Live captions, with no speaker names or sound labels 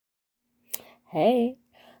Hey,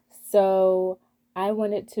 so I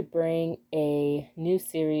wanted to bring a new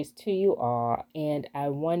series to you all, and I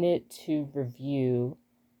wanted to review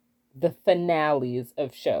the finales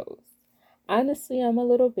of shows. Honestly, I'm a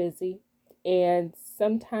little busy, and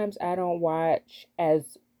sometimes I don't watch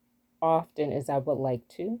as often as I would like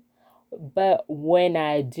to. But when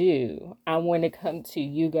I do, I want to come to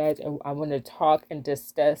you guys and I want to talk and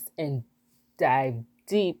discuss and dive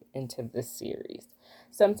deep into this series.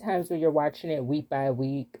 Sometimes when you're watching it week by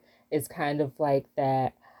week, it's kind of like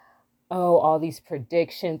that, oh, all these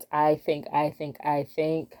predictions. I think.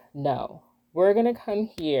 No, we're going to come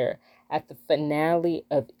here at the finale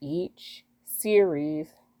of each series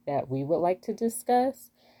that we would like to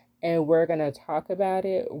discuss. And we're going to talk about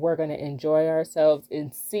it. We're going to enjoy ourselves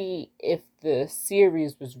and see if the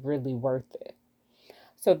series was really worth it.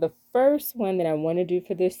 So, the first one that I want to do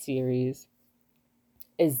for this series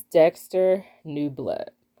is Dexter New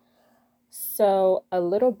Blood. So, a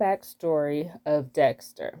little backstory of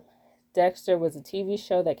Dexter. Dexter was a TV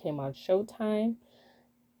show that came on Showtime.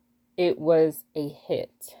 It was a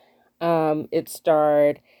hit. It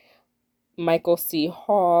starred Michael C.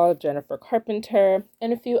 Hall, Jennifer Carpenter,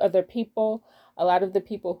 and a few other people. A lot of the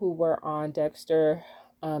people who were on Dexter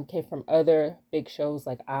came from other big shows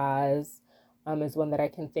like Oz, is one that I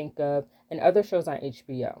can think of, and other shows on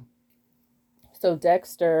HBO. So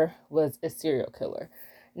Dexter was a serial killer.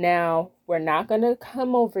 Now, we're not going to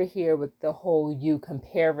come over here with the whole you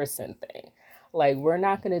comparison thing. Like, we're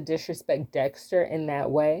not going to disrespect Dexter in that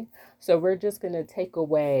way. So we're just going to take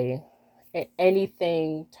away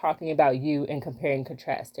anything talking about you and compare and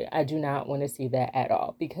contrast it. I do not want to see that at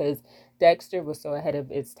all because Dexter was so ahead of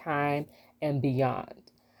its time and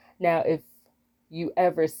beyond. Now, if you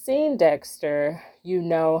ever seen Dexter, you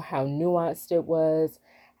know how nuanced it was.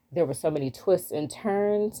 There were so many twists and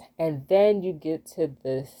turns, and then you get to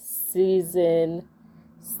the season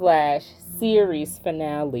slash series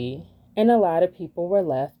finale, and a lot of people were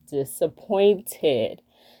left disappointed.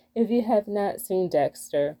 If you have not seen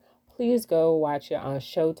Dexter, please go watch it on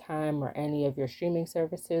Showtime or any of your streaming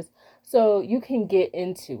services so you can get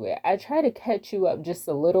into it. I try to catch you up just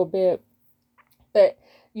a little bit, but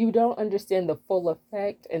you don't understand the full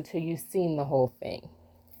effect until you've seen the whole thing.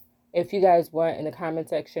 If you guys want in the comment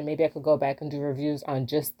section, maybe I could go back and do reviews on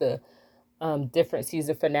just the different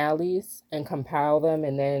season finales and compile them,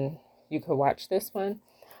 and then you could watch this one.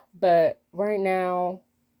 But right now,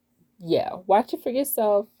 yeah, watch it for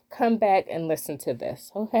yourself. Come back and listen to this,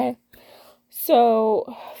 okay?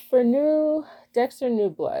 So, for new Dexter New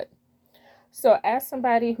Blood. So, as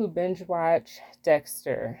somebody who binge watched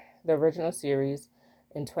Dexter, the original series,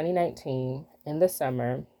 in 2019 in the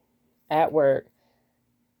summer, at work,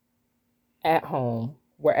 at home,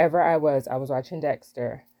 wherever I was watching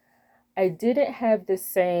Dexter. I didn't have the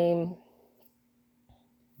same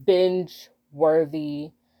binge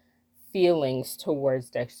worthy feelings towards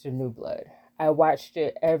Dexter New Blood. I watched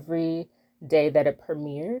it every day that it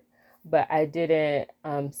premiered, but I didn't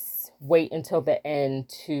wait until the end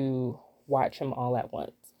to watch them all at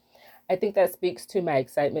once. I think that speaks to my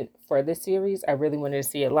excitement for the series. I really wanted to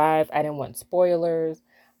see it live. I didn't want spoilers.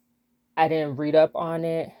 I didn't read up on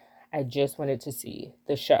it. I just wanted to see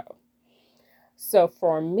the show. So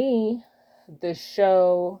for me, the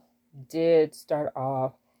show did start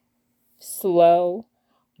off slow,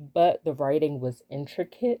 but the writing was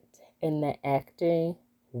intricate and the acting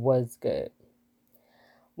was good.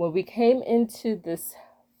 When we came into this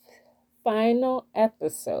final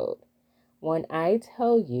episode, when I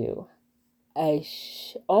tell you I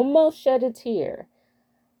almost shed a tear,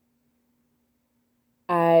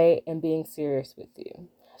 I am being serious with you.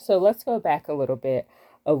 So let's go back a little bit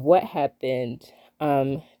of what happened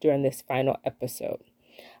during this final episode.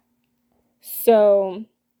 So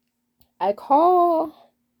I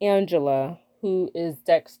call Angela, who is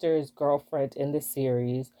Dexter's girlfriend in the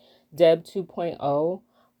series, Deb 2.0,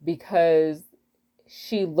 because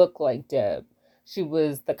she looked like Deb. She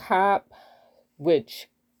was the cop, which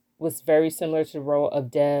was very similar to the role of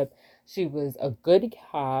Deb. She was a good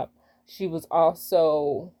cop. She was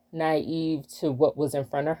also naive to what was in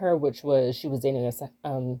front of her, which was she was dating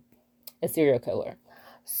a serial killer.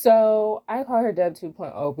 So I call her Deb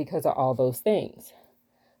 2.0 because of all those things.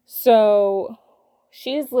 So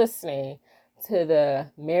she's listening to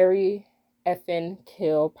the Mary Effin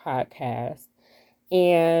Kill podcast,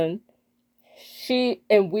 and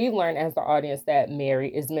we learn as the audience that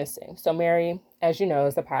Mary is missing. So Mary, as you know,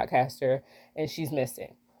 is a podcaster, and she's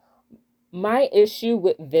missing. My issue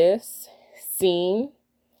with this scene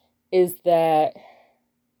is that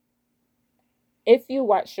if you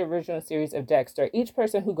watch the original series of Dexter, each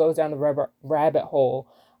person who goes down the rabbit hole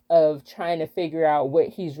of trying to figure out what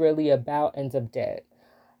he's really about ends up dead.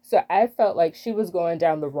 So I felt like she was going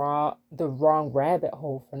down the wrong rabbit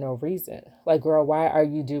hole for no reason. Like, girl, why are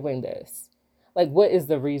you doing this? Like, what is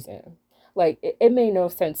the reason? Like, it made no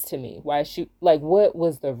sense to me. Why she, like, what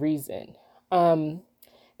was the reason?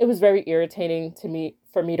 It was very irritating to me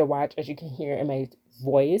for me to watch, as you can hear in my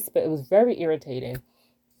voice, but it was very irritating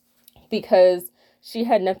because she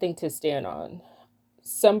had nothing to stand on.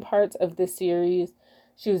 Some parts of the series,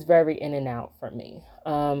 she was very in and out for me.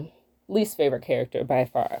 Least favorite character by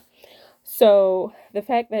far. So the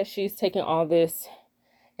fact that she's taking all this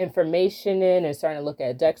information in and starting to look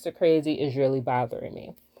at Dexter crazy is really bothering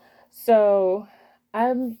me. So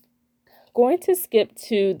I'm going to skip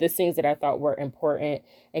to the scenes that I thought were important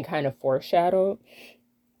and kind of foreshadowed.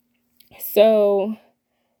 So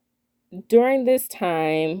during this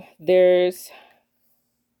time,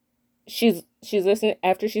 she's listening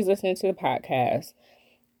after she's listening to the podcast.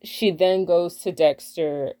 She then goes to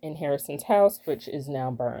Dexter and Harrison's house, which is now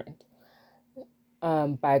burned,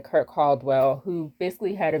 by Kurt Caldwell, who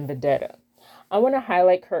basically had a vendetta. I want to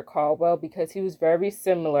highlight Kurt Caldwell because he was very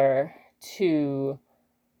similar to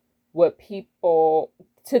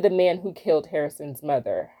to the man who killed Harrison's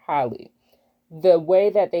mother, Holly. The way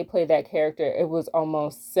that they played that character, it was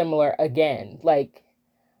almost similar again, like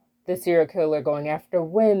the serial killer going after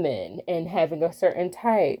women and having a certain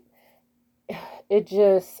type. It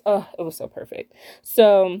just, it was so perfect.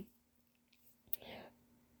 So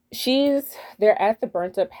they're at the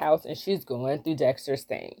burnt up house and she's going through Dexter's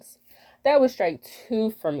things. That was strike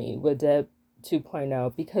 2 for me with Deb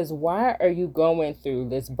 2.0, because why are you going through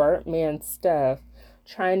this burnt man stuff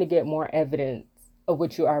trying to get more evidence of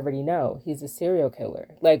what you already know? He's a serial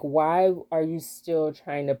killer. Like, why are you still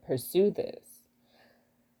trying to pursue this?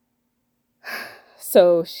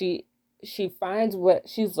 So she finds what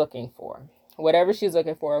she's looking for. Whatever she's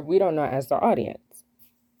looking for, we don't know as the audience.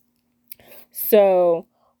 So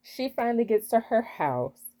she finally gets to her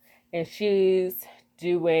house and she's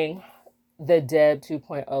doing the Deb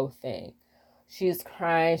 2.0 thing. She's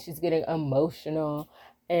crying, she's getting emotional,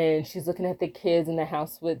 and she's looking at the kids in the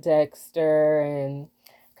house with Dexter and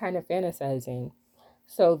kind of fantasizing.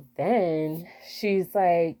 So then she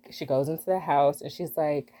goes into the house and she's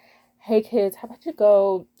like, hey kids, how about you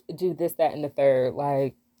go do this, that, and the third?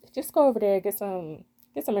 Like, just go over there, get some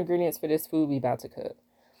ingredients for this food we about to cook.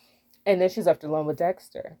 And then she's left alone with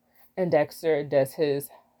Dexter. And Dexter does his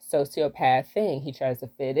sociopath thing. He tries to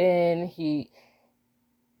fit in. He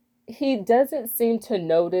doesn't seem to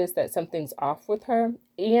notice that something's off with her.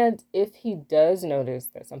 And if he does notice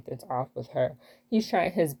that something's off with her, he's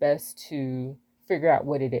trying his best to figure out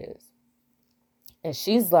what it is. And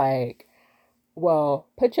she's like, well,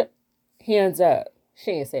 put your hands up.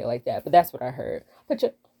 She didn't say it like that, but that's what I heard. Put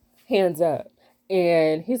your hands up.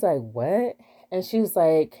 And he's like, what? And she's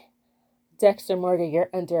like, Dexter Morgan, you're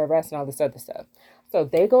under arrest and all this other stuff. So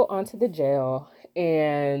they go onto the jail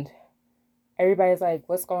and everybody's like,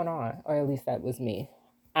 what's going on? Or at least that was me.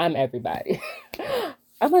 I'm everybody.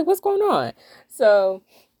 I'm like, what's going on? So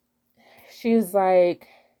she's like,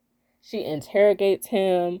 she interrogates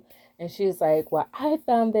him and she's like, well, I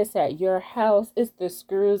found this at your house. It's the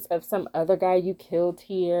screws of some other guy you killed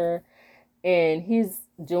here. And he's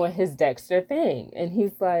doing his Dexter thing. And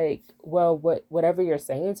he's like, well, whatever you're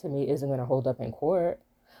saying to me isn't going to hold up in court.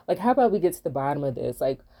 Like, how about we get to the bottom of this?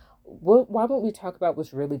 Like, why won't we talk about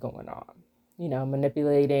what's really going on? You know,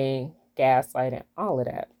 manipulating, gaslighting, all of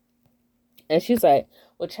that. And she's like,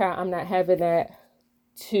 well, child, I'm not having that.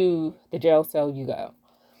 To the jail cell you go.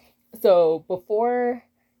 So before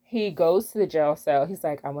he goes to the jail cell, he's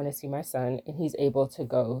like, I want to see my son. And he's able to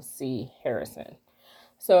go see Harrison.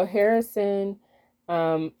 So Harrison,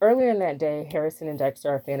 earlier in that day, Harrison and Dexter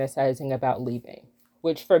are fantasizing about leaving.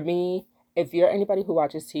 Which for me, if you're anybody who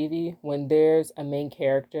watches TV, when there's a main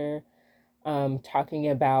character talking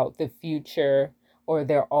about the future, or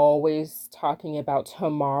they're always talking about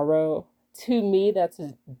tomorrow, to me, that's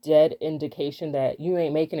a dead indication that you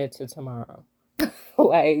ain't making it to tomorrow.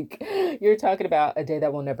 Like, you're talking about a day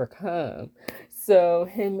that will never come. So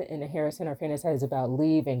him and Harrison are fantasizing about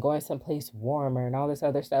leaving, going someplace warmer and all this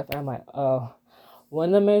other stuff. And I'm like, oh, one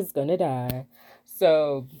of them is going to die.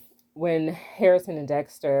 So when Harrison and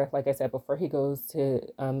Dexter, like I said, before he goes to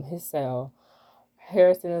his cell,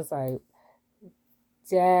 Harrison is like,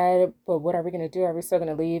 Dad, but what are we going to do? Are we still going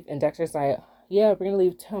to leave? And Dexter's like, yeah, we're going to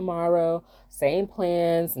leave tomorrow. Same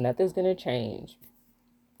plans. Nothing's going to change.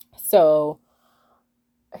 So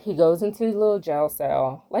he goes into the little jail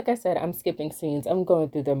cell. Like I said, I'm skipping scenes. I'm going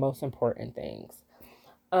through the most important things.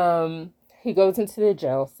 He goes into the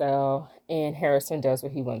jail cell and Harrison does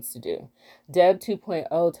what he wants to do. Deb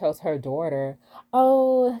 2.0 tells her daughter,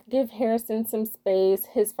 oh, give Harrison some space.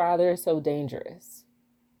 His father is so dangerous.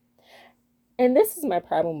 And this is my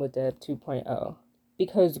problem with Deb 2.0.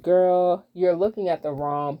 Because, girl, you're looking at the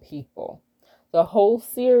wrong people. The whole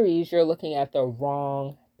series, you're looking at the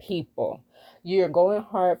wrong people. You're going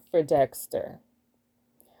hard for Dexter.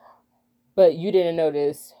 But you didn't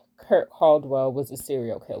notice Kurt Caldwell was a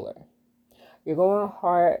serial killer. You're going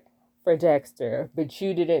hard for Dexter, but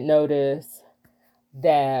you didn't notice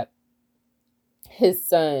that his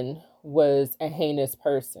son was a heinous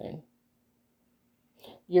person.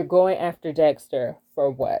 You're going after Dexter for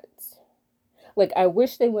what? Like, I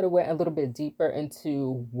wish they would have went a little bit deeper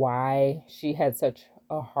into why she had such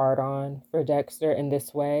a hard-on for Dexter in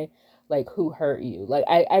this way. Like, who hurt you? Like,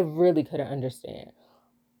 I really couldn't understand.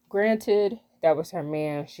 Granted, that was her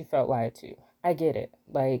man. She felt lied to. I get it.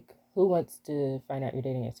 Like, who wants to find out you're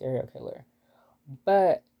dating a serial killer?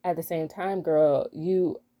 But at the same time, girl,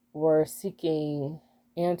 you were seeking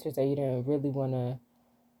answers that you didn't really want to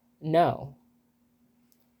know.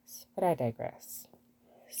 But I digress.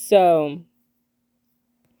 So,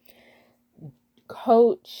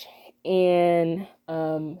 Coach and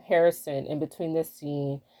Harrison, in between this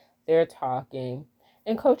scene, they're talking.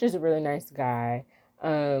 And Coach is a really nice guy.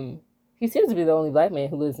 He seems to be the only black man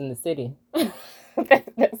who lives in the city.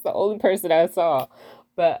 That's the only person I saw.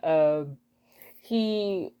 But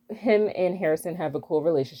him and Harrison have a cool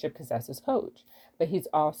relationship because that's his coach. But he's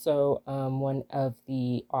also one of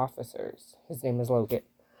the officers. His name is Logan.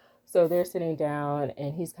 So they're sitting down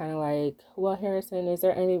and he's kind of like, well, Harrison, is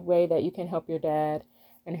there any way that you can help your dad?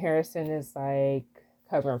 And Harrison is like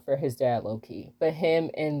covering for his dad low key. But him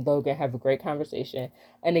and Logan have a great conversation.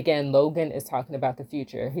 And again, Logan is talking about the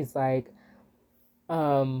future. He's like,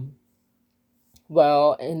 well,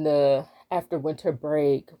 after winter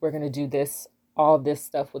break, we're going to do all this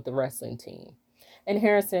stuff with the wrestling team. And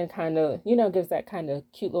Harrison kind of, gives that kind of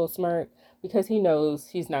cute little smirk because he knows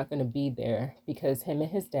he's not going to be there because him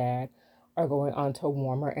and his dad are going on to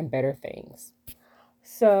warmer and better things.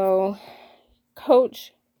 So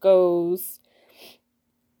Coach goes,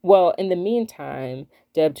 well, in the meantime,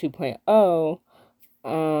 Deb 2.0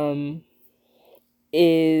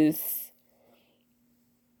 is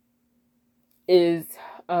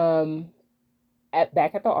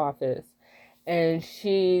back at the office, and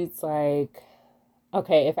she's like,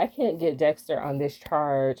 okay, if I can't get Dexter on this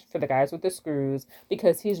charge for the guys with the screws,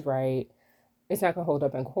 because he's right, it's not going to hold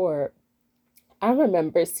up in court. I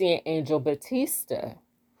remember seeing Angel Batista.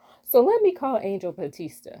 So let me call Angel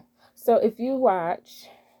Batista. So if you watch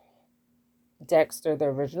Dexter, the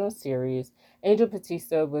original series, Angel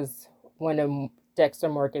Batista was one of Dexter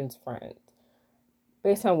Morgan's friends.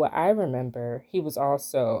 Based on what I remember, he was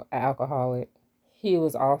also an alcoholic. He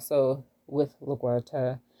was also with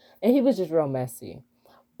LaGuerta. And he was just real messy.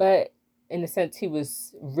 But in a sense, he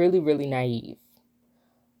was really, really naive.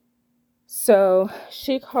 So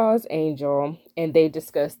she calls Angel and they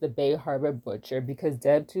discuss the Bay Harbor Butcher because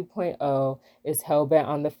Deb 2.0 is hellbent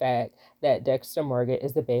on the fact that Dexter Morgan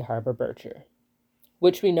is the Bay Harbor Butcher.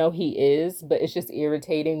 Which we know he is, but it's just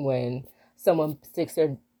irritating when someone sticks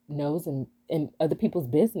their nose in other people's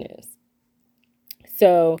business.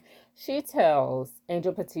 So she tells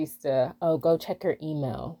Angel Batista, oh, go check your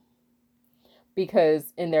email.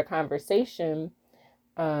 Because in their conversation,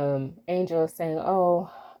 Angel is saying,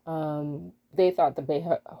 they thought the Bay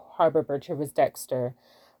Harbor Butcher was Dexter,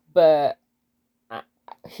 but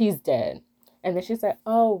he's dead. And then she's like,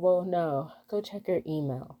 oh, well, no, go check your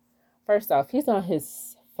email. First off, he's on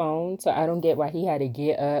his phone, so I don't get why he had to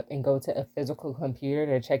get up and go to a physical computer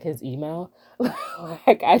to check his email.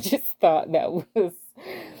 Like, I just thought that was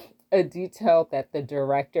a detail that the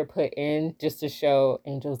director put in just to show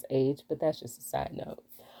Angel's age, but that's just a side note.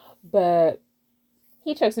 But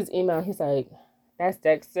he checks his email. He's like, that's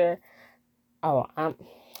Dexter. Oh,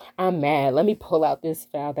 I'm mad. Let me pull out this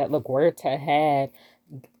file that LaGuerta had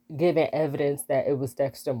giving evidence that it was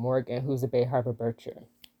Dexter Morgan, who's a Bay Harbor Butcher.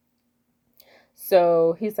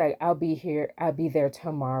 So he's like, I'll be there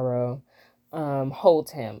tomorrow.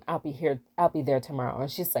 Hold him. I'll be there tomorrow. And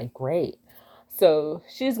she's like, great. So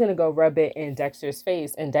she's going to go rub it in Dexter's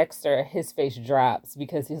face. And Dexter, his face drops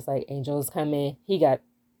because he's like, Angel's coming. He got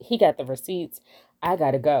the receipts. I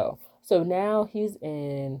got to go. So now he's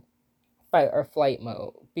in fight or flight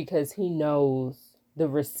mode because he knows the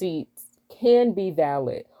receipts can be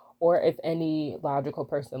valid. Or if any logical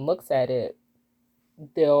person looks at it,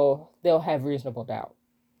 they'll have reasonable doubt.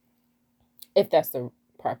 If that's the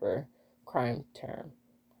proper crime term.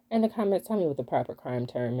 In the comments, tell me what the proper crime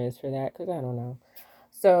term is for that, because I don't know.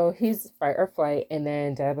 So he's fight or flight, and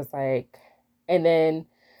then and then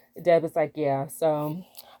Deb was like, yeah, so,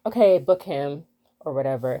 okay, book him or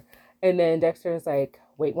whatever. And then Dexter is like,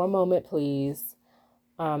 wait one moment, please.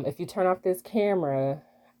 If you turn off this camera,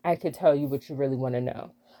 I could tell you what you really want to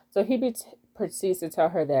know. So proceeds to tell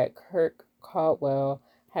her that Kirk Caldwell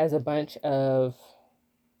has a bunch of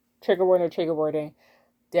trigger warning,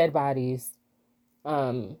 dead bodies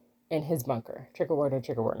in his bunker. Trigger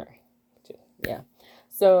warning. Yeah.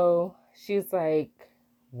 So she's like,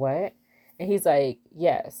 what? And he's like,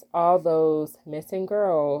 yes, all those missing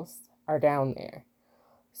girls are down there.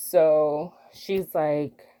 So she's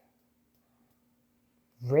like,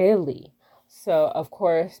 really? So, of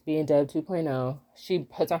course, being Deb 2.0, she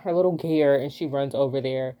puts on her little gear and she runs over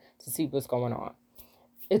there to see what's going on.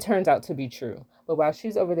 It turns out to be true. But while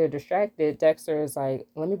she's over there distracted, Dexter is like,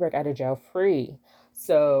 let me break out of jail free.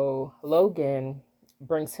 So Logan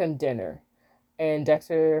brings him dinner. And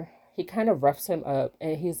Dexter, he kind of roughs him up.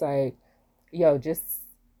 And he's like, yo, just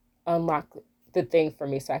unlock the thing for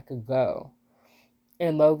me so I could go.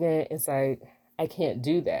 And Logan is like, I can't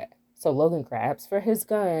do that. So Logan grabs for his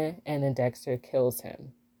gun and then Dexter kills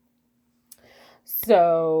him.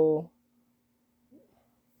 So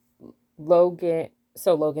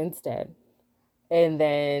Logan's dead. And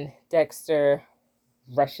then Dexter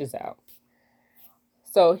rushes out.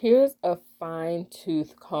 So here's a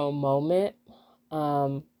fine-tooth comb moment.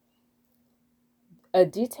 A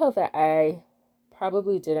detail that I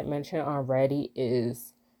probably didn't mention already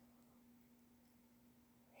is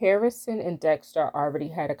Harrison and Dexter already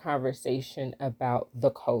had a conversation about the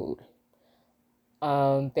code.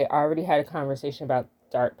 They already had a conversation about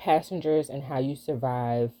dark passengers and how you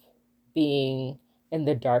survive being in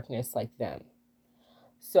the darkness like them.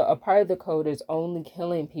 So a part of the code is only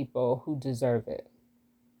killing people who deserve it.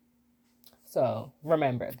 So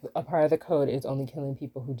remember, a part of the code is only killing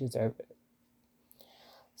people who deserve it.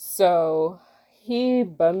 So he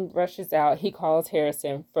bum rushes out. He calls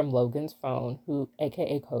Harrison from Logan's phone,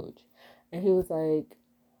 aka Coach. And he was like,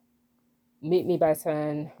 meet me by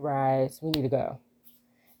sunrise. We need to go.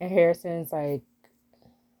 And Harrison's like,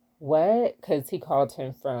 what? Because he called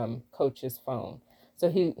him from Coach's phone. So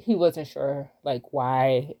he wasn't sure like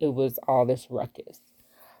why it was all this ruckus.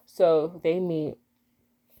 So they meet.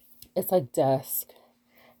 It's like dusk.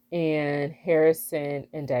 And Harrison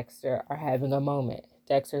and Dexter are having a moment.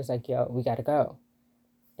 Dexter's like, yo, we gotta go.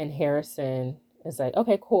 And Harrison is like,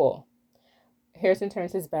 okay, cool. Harrison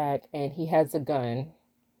turns his back and he has a gun,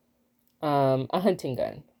 a hunting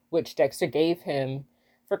gun, which Dexter gave him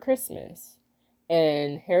for Christmas.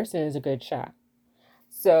 And Harrison is a good shot.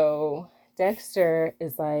 So Dexter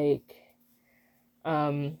is like,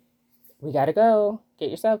 we gotta go. Get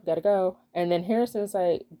yourself, gotta go. And then Harrison's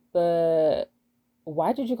like, but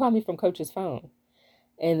why did you call me from Coach's phone?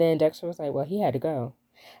 And then Dexter was like, well, he had to go.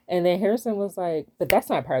 And then Harrison was like, but that's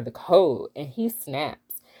not part of the code. And he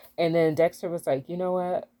snaps. And then Dexter was like, you know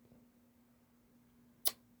what?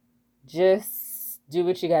 Just do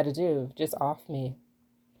what you got to do. Just off me.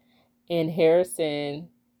 And Harrison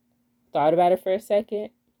thought about it for a second.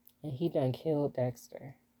 And he done killed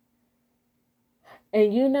Dexter.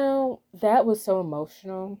 And you know, that was so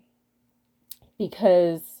emotional.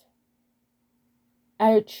 Because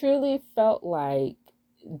I truly felt like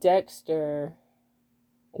Dexter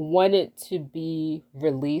wanted to be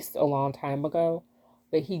released a long time ago,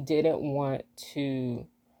 but he didn't want to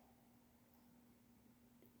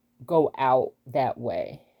go out that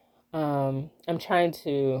way. I'm trying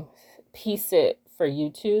to piece it for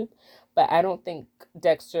YouTube, but I don't think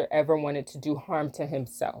Dexter ever wanted to do harm to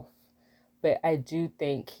himself. But I do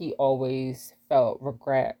think he always felt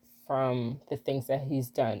regret from the things that he's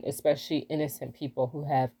done, especially innocent people who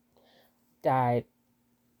have died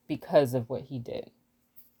because of what he did.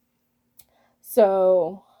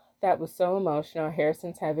 So that was so emotional.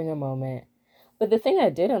 Harrison's having a moment. But the thing I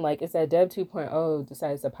didn't like is that Deb 2.0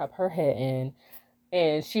 decides to pop her head in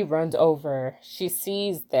and she runs over. She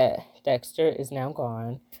sees that Dexter is now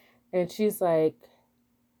gone. And she's like,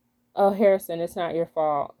 oh, Harrison, it's not your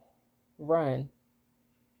fault. Run.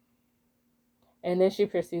 And then she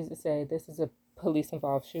proceeds to say, this is a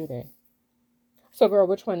police-involved shooting. So, girl,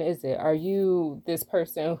 which one is it? Are you this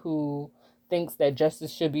person who thinks that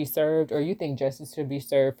justice should be served, or you think justice should be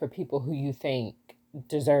served for people who you think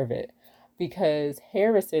deserve it? Because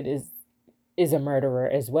Harrison is a murderer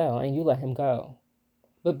as well, and you let him go.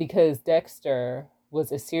 But because Dexter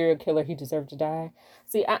was a serial killer, he deserved to die.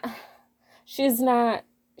 See, she's not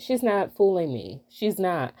fooling me. She's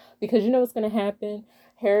not. Because you know what's going to happen?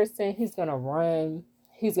 Harrison, he's going to run.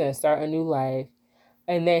 He's going to start a new life.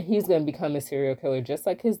 And then he's going to become a serial killer just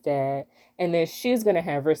like his dad. And then she's going to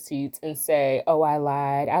have receipts and say, oh, I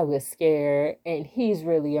lied. I was scared. And he's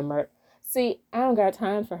really a murderer. See, I don't got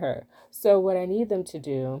time for her. So what I need them to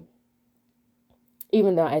do,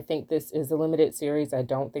 even though I think this is a limited series, I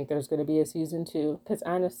don't think there's going to be a season 2. Because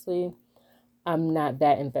honestly, I'm not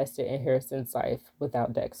that invested in Harrison's life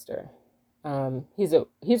without Dexter. He's a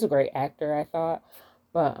great actor, I thought.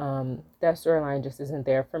 But that storyline just isn't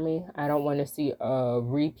there for me. I don't want to see a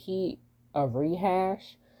repeat, a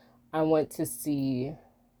rehash. I want to see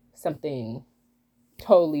something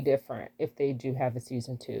totally different if they do have a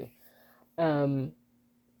season 2.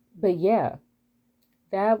 But yeah,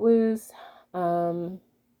 that was, I'm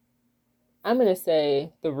going to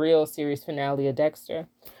say, the real series finale of Dexter.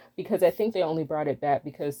 Because I think they only brought it back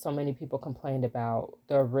because so many people complained about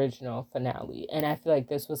the original finale. And I feel like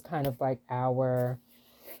this was kind of like our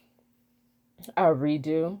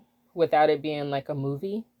redo without it being like a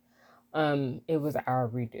movie. It was our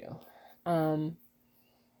redo. The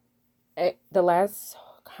last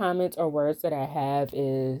comments or words that I have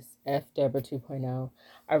is F Deborah 2.0.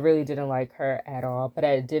 I really didn't like her at all, but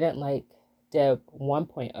I didn't like Deb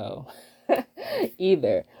 1.0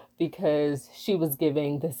 either because she was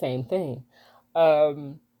giving the same thing.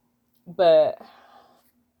 But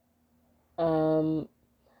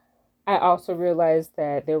I also realized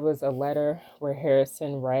that there was a letter where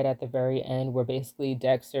Harrison, right at the very end, where basically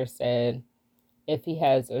Dexter said, if he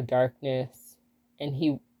has a darkness and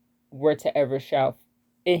he were to ever shout,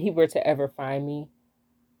 and he were to ever find me,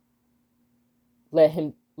 let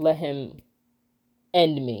him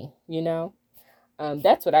end me, you know?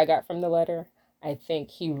 That's what I got from the letter. I think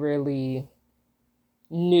he really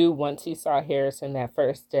knew once he saw Harrison that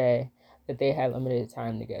first day that they had limited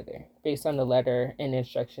time together based on the letter and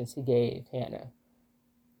instructions he gave Hannah.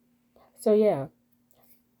 So yeah,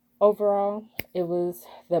 overall, it was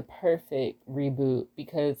the perfect reboot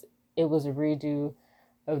because it was a redo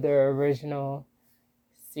of their original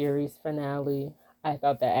series finale. I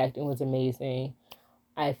thought the acting was amazing.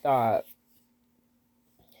 I thought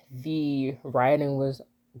the writing was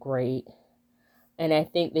great. And I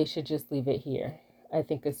think they should just leave it here. I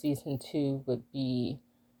think a season 2 would be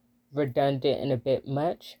redundant and a bit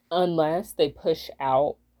much unless they push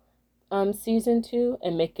out season 2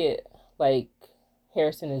 and make it like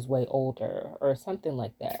Harrison is way older or something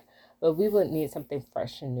like that. But we would need something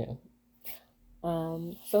fresh and new.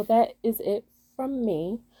 So that is it from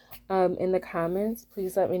me. In the comments,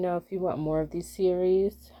 please let me know if you want more of these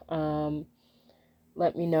series.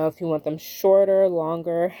 Let me know if you want them shorter,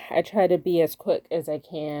 longer. I try to be as quick as I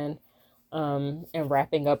can and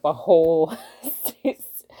wrapping up a whole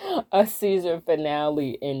a season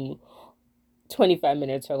finale in 25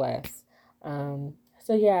 minutes or less.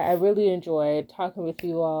 So yeah, I really enjoyed talking with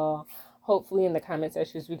you all. Hopefully in the comment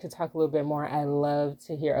sections we could talk a little bit more. I love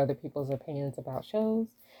to hear other people's opinions about shows.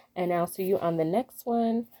 And I'll see you on the next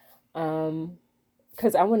one.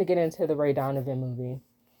 Because I want to get into the Ray Donovan movie.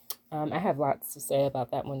 I have lots to say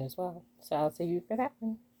about that one as well. So I'll see you for that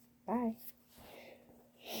one. Bye.